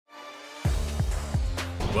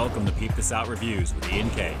Welcome to Peep This Out Reviews with Ian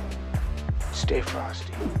K. Stay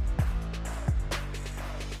frosty.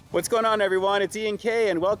 What's going on, everyone? It's Ian K,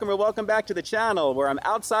 and welcome back to the channel, where I'm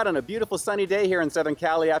outside on a beautiful sunny day here in Southern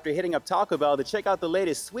Cali after hitting up Taco Bell to check out the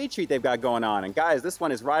latest sweet treat they've got going on. And guys, this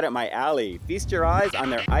one is right up my alley. Feast your eyes on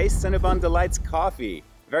their Iced Cinnabon Delights Coffee.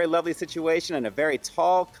 Very lovely situation and a very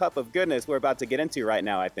tall cup of goodness we're about to get into right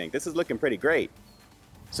now, I think. This is looking pretty great.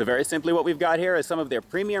 So very simply, what we've got here is some of their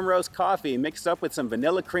premium roast coffee mixed up with some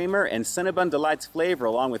vanilla creamer and Cinnabon Delights flavor,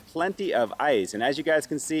 along with plenty of ice. And as you guys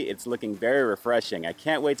can see, it's looking very refreshing. I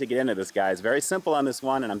can't wait to get into this, guys. Very simple on this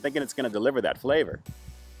one, and I'm thinking it's going to deliver that flavor.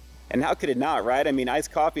 And how could it not, right? I mean,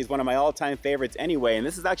 iced coffee is one of my all-time favorites anyway, and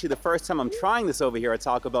this is actually the first time I'm trying this over here at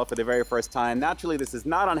Taco Bell for the very first time. Naturally, this is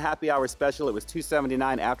not on happy hour special. It was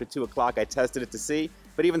 $2.79 after 2 o'clock. I tested it to see,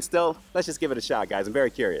 but even still, let's just give it a shot, guys. I'm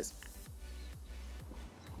very curious.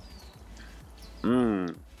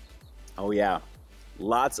 Oh yeah,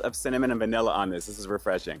 lots of cinnamon and vanilla on this. This is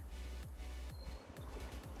refreshing.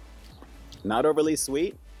 Not overly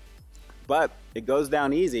sweet, but it goes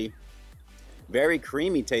down easy. Very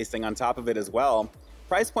creamy tasting on top of it as well.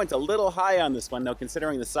 Price point's a little high on this one though,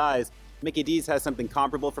 considering the size. Mickey D's has something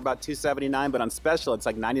comparable for about $2.79, but on special it's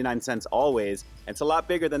like 99 cents always. And it's a lot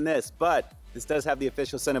bigger than this, but this does have the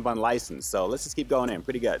official Cinnabon license, so let's just keep going in.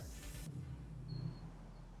 Pretty good.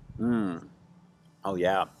 Oh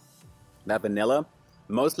yeah. That vanilla,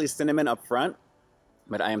 mostly cinnamon up front,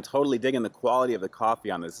 but I am totally digging the quality of the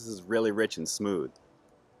coffee on this. This is really rich and smooth.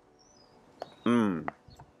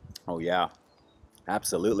 Oh yeah,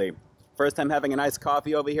 absolutely. First time having an iced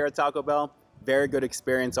coffee over here at Taco Bell. Very good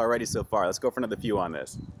experience already so far. Let's go for another few on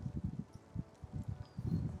this.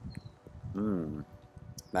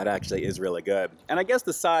 That actually is really good. And I guess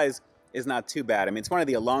the size is not too bad. I mean, it's one of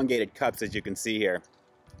the elongated cups, as you can see here.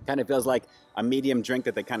 Kind of feels like a medium drink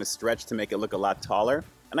that they kind of stretch to make it look a lot taller.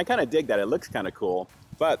 And I kind of dig that. It looks kind of cool.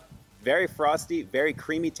 But very frosty, very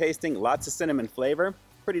creamy tasting, lots of cinnamon flavor.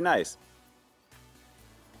 Pretty nice.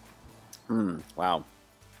 Wow.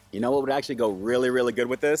 You know what would actually go really, really good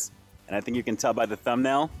with this? And I think you can tell by the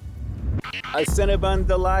thumbnail. A Cinnabon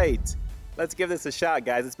Delight. Let's give this a shot,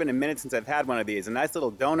 guys. It's been a minute since I've had one of these. A nice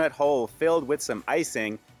little donut hole filled with some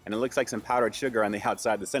icing. And it looks like some powdered sugar on the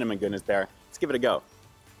outside, the Cinnabon Goodness there. Let's give it a go.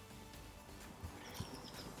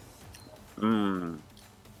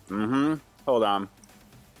 Hold on.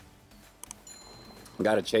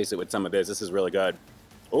 Gotta chase it with some of this. This is really good.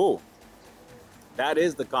 Oh, that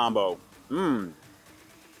is the combo.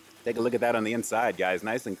 Take a look at that on the inside, guys.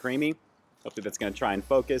 Nice and creamy. Hopefully that's gonna try and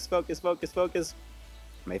focus.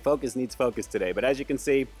 My focus needs focus today. But as you can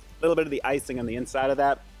see, a little bit of the icing on the inside of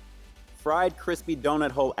that. Fried crispy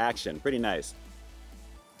donut hole action. Pretty nice.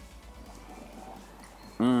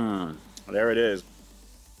 There it is.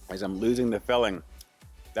 As I'm losing the filling.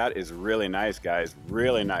 That is really nice, guys.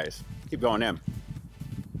 Really nice. Keep going in.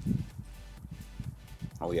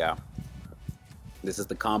 Oh yeah. This is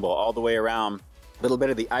the combo all the way around. A little bit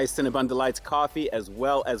of the Iced Cinnabon Delights coffee as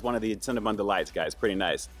well as one of the Cinnabon Delights, guys. Pretty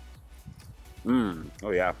nice.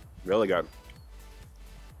 Oh yeah. Really good.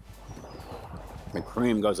 The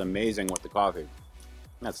cream goes amazing with the coffee.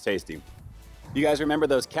 That's tasty. You guys remember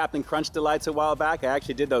those Captain Crunch Delights a while back? I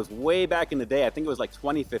actually did those way back in the day. I think it was like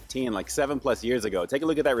 2015, like 7+ years ago. Take a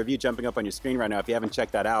look at that review jumping up on your screen right now if you haven't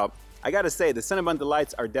checked that out. I gotta say, the Cinnabon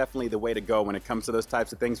Delights are definitely the way to go when it comes to those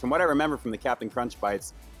types of things. From what I remember from the Captain Crunch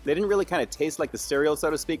bites, they didn't really kind of taste like the cereal, so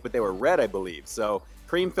to speak, but they were red, I believe. So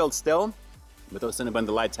cream-filled still, but those Cinnabon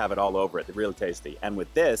Delights have it all over it. They're really tasty. And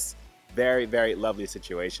with this, very, very lovely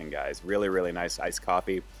situation, guys. Really, really nice iced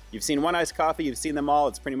coffee. You've seen one iced coffee, you've seen them all.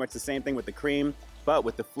 It's pretty much the same thing with the cream, but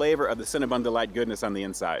with the flavor of the Cinnabon Delight goodness on the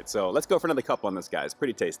inside. So let's go for another couple on this, guys.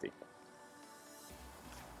 Pretty tasty.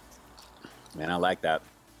 Man, I like that.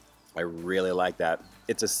 I really like that.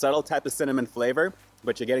 It's a subtle type of cinnamon flavor,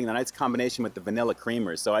 but you're getting a nice combination with the vanilla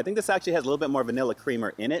creamer. So I think this actually has a little bit more vanilla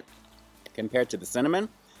creamer in it compared to the cinnamon,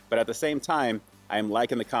 but at the same time, I'm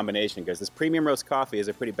liking the combination because this premium roast coffee is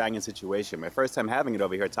a pretty banging situation. My first time having it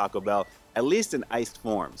over here at Taco Bell, at least in iced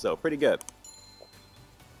form, so pretty good.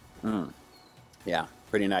 Yeah,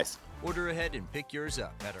 pretty nice. Order ahead and pick yours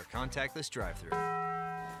up at our contactless drive-thru.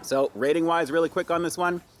 So rating-wise, really quick on this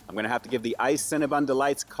one, I'm gonna have to give the Iced Cinnabon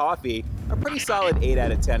Delights Coffee a pretty solid 8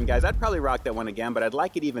 out of 10, guys. I'd probably rock that one again, but I'd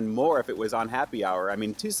like it even more if it was on happy hour. I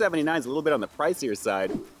mean, $2.79 is a little bit on the pricier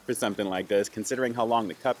side for something like this, considering how long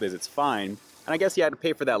the cup is. It's fine. And I guess you had to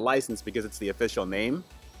pay for that license because it's the official name.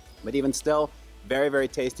 But even still, very, very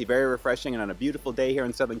tasty, very refreshing, and on a beautiful day here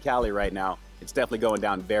in Southern Cali right now, it's definitely going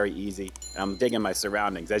down very easy. And I'm digging my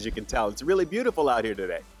surroundings. As you can tell, it's really beautiful out here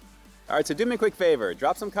today. All right, so do me a quick favor.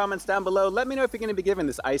 Drop some comments down below. Let me know if you're going to be giving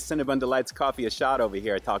this Iced Cinnabon Delights Coffee a shot over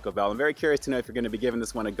here at Taco Bell. I'm very curious to know if you're going to be giving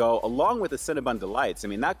this one a go, along with the Cinnabon Delights. I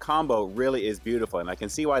mean, that combo really is beautiful, and I can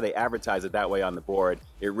see why they advertise it that way on the board.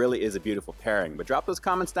 It really is a beautiful pairing. But drop those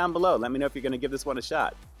comments down below. Let me know if you're going to give this one a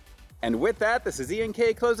shot. And with that, this is Ian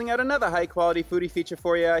K closing out another high-quality foodie feature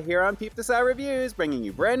for you here on Peep This Out Reviews, bringing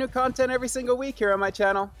you brand new content every single week here on my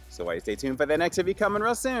channel. So why stay tuned for the next review coming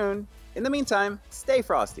real soon. In the meantime, stay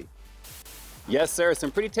frosty. Yes, sir,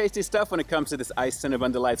 some pretty tasty stuff when it comes to this Iced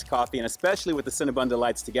Cinnabon Delights coffee, and especially with the Cinnabon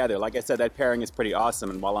Delights together. Like I said, that pairing is pretty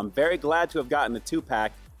awesome, and while I'm very glad to have gotten the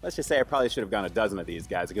 2-pack, let's just say I probably should have gotten a dozen of these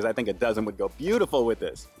guys, because I think a dozen would go beautiful with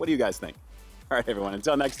this. What do you guys think? All right, everyone,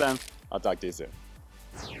 until next time, I'll talk to you soon.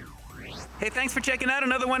 Hey, thanks for checking out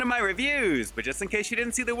another one of my reviews, but just in case you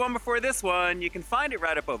didn't see the one before this one, you can find it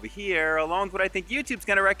right up over here, along with what I think YouTube's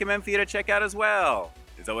going to recommend for you to check out as well.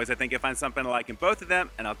 As always, I think you'll find something to like in both of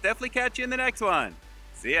them, and I'll definitely catch you in the next one.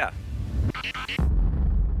 See ya.